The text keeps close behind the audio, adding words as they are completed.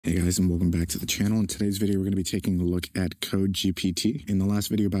Hey guys, and welcome back to the channel. In today's video, we're going to be taking a look at CodeGPT. In the last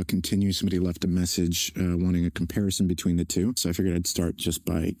video about continue, somebody left a message wanting a comparison between the two. So I figured I'd start just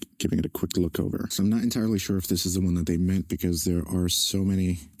by giving it a quick look over. So I'm not entirely sure if this is the one that they meant because there are so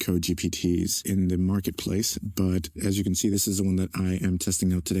many CodeGPTs in the marketplace. But as you can see, this is the one that I am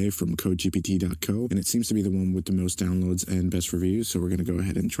testing out today from CodeGPT.co. And it seems to be the one with the most downloads and best reviews. So we're going to go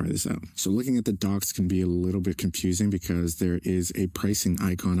ahead and try this out. So looking at the docs can be a little bit confusing because there is a pricing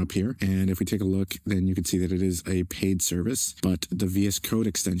icon up here, and if we take a look, then you can see that it is a paid service, but the VS Code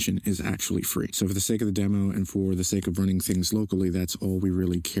extension is actually free. So for the sake of the demo and for the sake of running things locally, that's all we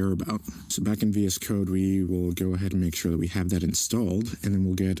really care about. So back in VS Code, we will go ahead and make sure that we have that installed, and then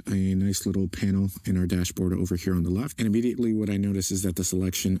we'll get a nice little panel in our dashboard over here on the left. And immediately what I notice is that the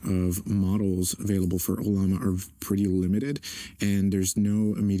selection of models available for Ollama are pretty limited, and there's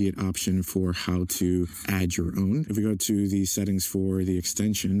no immediate option for how to add your own. If we go to the settings for the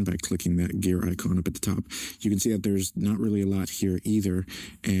extension by clicking that gear icon up at the top, you can see that there's not really a lot here either,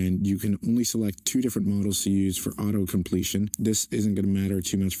 and you can only select two different models to use for auto completion. This isn't going to matter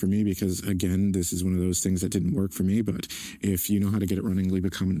too much for me because, again, this is one of those things that didn't work for me, but if you know how to get it running, leave a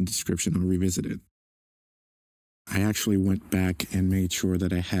comment in the description. I'll revisit it. I actually went back and made sure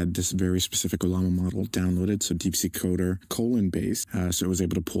that I had this very specific Ollama model downloaded, so DeepSeek Coder :base, so I was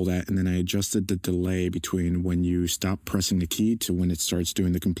able to pull that, and then I adjusted the delay between when you stop pressing the key to when it starts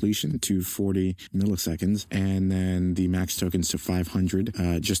doing the completion to 40 milliseconds, and then the max tokens to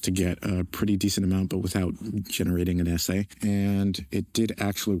 500, just to get a pretty decent amount, but without generating an essay. And it did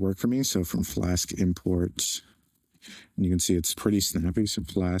actually work for me. So from Flask import, and you can see it's pretty snappy. So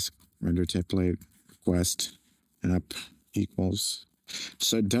Flask render template request app equals.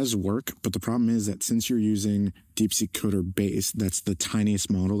 So it does work, but the problem is that since you're using DeepSeek Coder base, that's the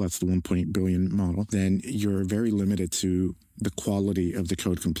tiniest model, that's the 1.8 billion model, then you're very limited to the quality of the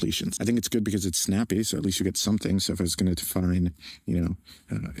code completions. I think it's good because it's snappy, so at least you get something. So if I was going to define,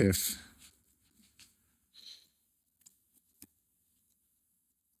 if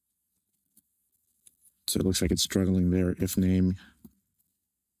so it looks like it's struggling there, if name.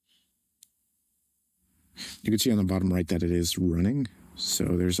 You can see on the bottom right that it is running. So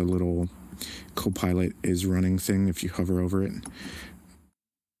there's a little Copilot is running thing if you hover over it.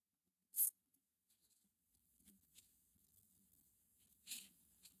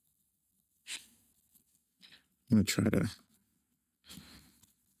 I'm going to try to...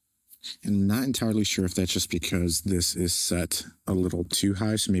 I'm not entirely sure if that's just because this is set a little too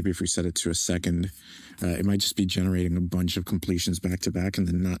high. So maybe if we set it to a second, it might just be generating a bunch of completions back to back and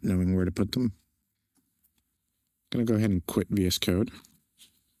then not knowing where to put them. I'm going to go ahead and quit VS Code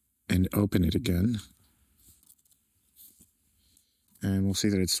and open it again. And we'll see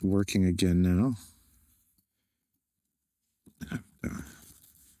that it's working again now.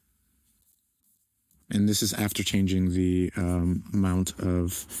 And this is after changing the amount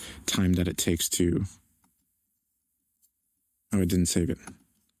of time that it takes to... Oh, it didn't save it.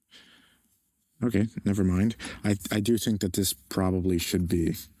 Okay, never mind. I do think that this probably should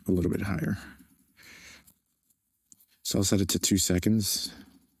be a little bit higher. So I'll set it to 2 seconds.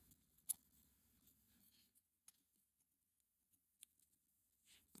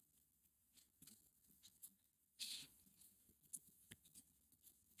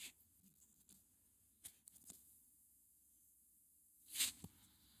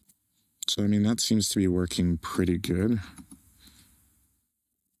 So, I mean, that seems to be working pretty good.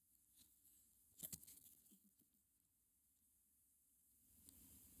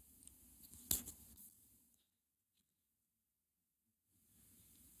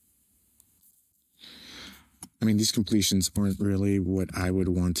 I mean, these completions aren't really what I would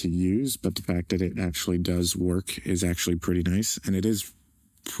want to use, but the fact that it actually does work is actually pretty nice. And it is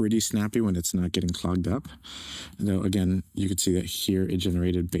pretty snappy when it's not getting clogged up. Though, again, you could see that here it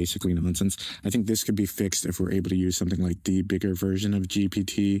generated basically nonsense. I think this could be fixed if we're able to use something like the bigger version of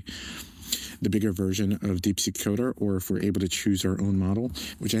GPT, the bigger version of DeepSeek Coder, or if we're able to choose our own model,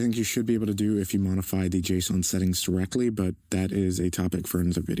 which I think you should be able to do if you modify the JSON settings directly, but that is a topic for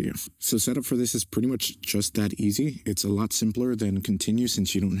another video. So setup for this is pretty much just that easy. It's a lot simpler than continue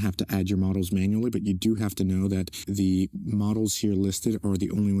since you don't have to add your models manually, but you do have to know that the models here listed are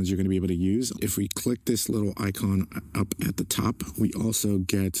the only ones you're going to be able to use. If we click this little icon up at the top, we also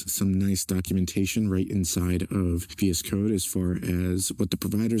get some nice documentation right inside of VS Code as far as what the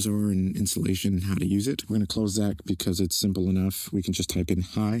providers are and installation and how to use it. We're going to close that because it's simple enough. We can just type in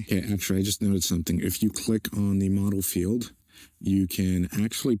hi. Okay, actually, I just noticed something. If you click on the model field, you can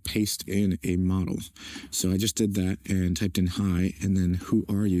actually paste in a model. So I just did that and typed in hi and then who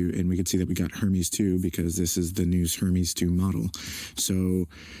are you? And we can see that we got Hermes 2 because this is the news Hermes 2 model. So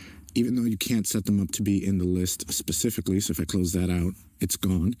even though you can't set them up to be in the list specifically, so if I close that out, it's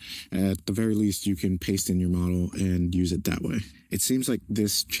gone. At the very least, you can paste in your model and use it that way. It seems like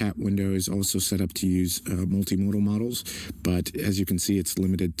this chat window is also set up to use multimodal models, but as you can see, it's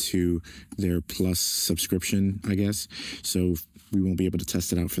limited to their Plus subscription, I guess. So we won't be able to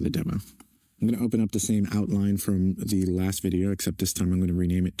test it out for the demo. I'm going to open up the same outline from the last video, except this time I'm going to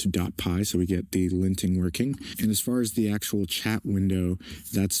rename it to .py so we get the linting working. And as far as the actual chat window,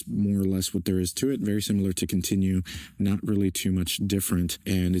 that's more or less what there is to it. Very similar to Continue, not really too much different,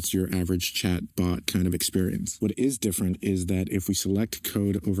 and it's your average chat bot kind of experience. What is different is that if we select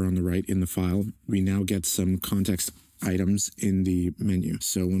code over on the right in the file, we now get some context items in the menu.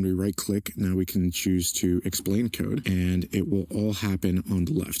 So when we right click, now we can choose to explain code and it will all happen on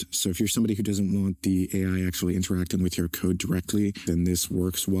the left. So if you're somebody who doesn't want the AI actually interacting with your code directly, then this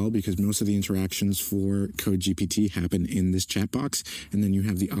works well because most of the interactions for CodeGPT happen in this chat box, and then you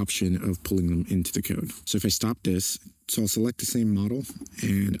have the option of pulling them into the code. So if I stop this, so I'll select the same model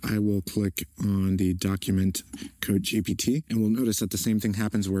and I will click on the document CodeGPT, and we'll notice that the same thing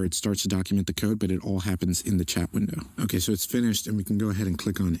happens where it starts to document the code, but it all happens in the chat window. Okay, so it's finished and we can go ahead and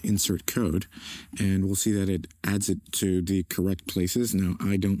click on insert code and we'll see that it adds it to the correct places. Now,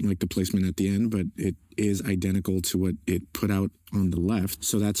 I don't like the placement at the end, but it is identical to what it put out on the left,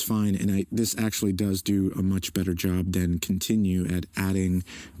 so that's fine. And this actually does do a much better job than Continue at adding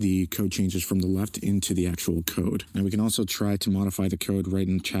the code changes from the left into the actual code. Now we can also try to modify the code right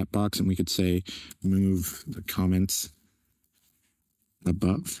in the chat box, and we could say move the comments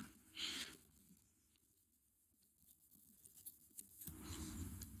above.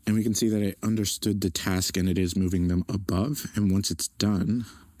 And we can see that it understood the task and it is moving them above. And once it's done,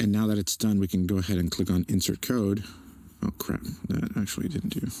 and now that it's done, we can go ahead and click on insert code. Oh crap, that actually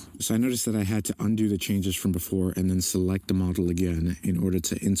didn't do. So I noticed that I had to undo the changes from before and then select the model again in order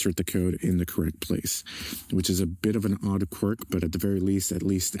to insert the code in the correct place, which is a bit of an odd quirk, but at the very least, at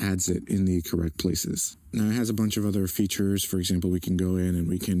least adds it in the correct places. Now it has a bunch of other features. For example, we can go in and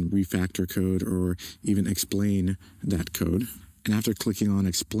we can refactor code or even explain that code. And after clicking on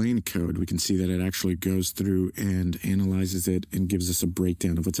explain code, we can see that it actually goes through and analyzes it and gives us a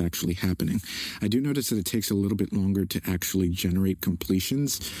breakdown of what's actually happening. I do notice that it takes a little bit longer to actually generate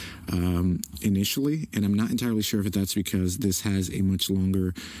completions initially, and I'm not entirely sure if that's because this has a much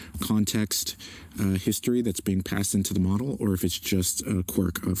longer context history that's being passed into the model, or if it's just a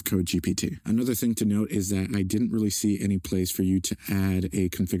quirk of CodeGPT. Another thing to note is that I didn't really see any place for you to add a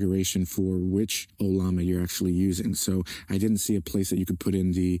configuration for which Ollama you're actually using. So I didn't see a place that you could put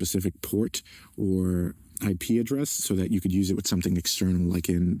in the specific port or IP address so that you could use it with something external like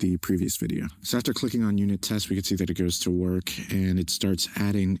in the previous video. So after clicking on unit test, we can see that it goes to work and it starts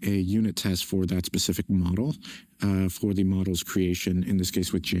adding a unit test for that specific model for the model's creation, in this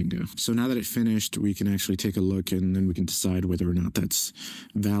case with Django. So now that it finished, we can actually take a look and then we can decide whether or not that's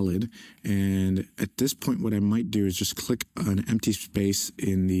valid. And at this point, what I might do is just click an empty space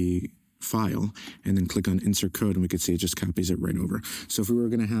in the file and then click on insert code, and we could see it just copies it right over. So if we were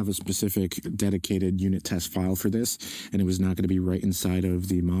going to have a specific dedicated unit test file for this and it was not going to be right inside of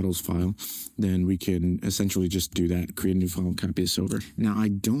the models file, then we can essentially just do that, create a new file and copy this over. Now I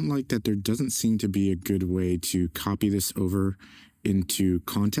don't like that there doesn't seem to be a good way to copy this over into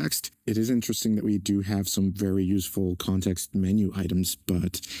context. It is interesting that we do have some very useful context menu items,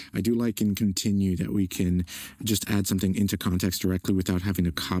 but I do like in Continue that we can just add something into context directly without having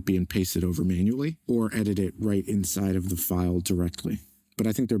to copy and paste it over manually or edit it right inside of the file directly. But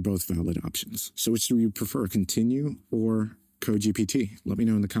I think they're both valid options. So which do you prefer, Continue or CodeGPT? Let me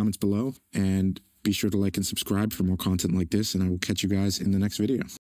know in the comments below, and be sure to like and subscribe for more content like this, and I will catch you guys in the next video.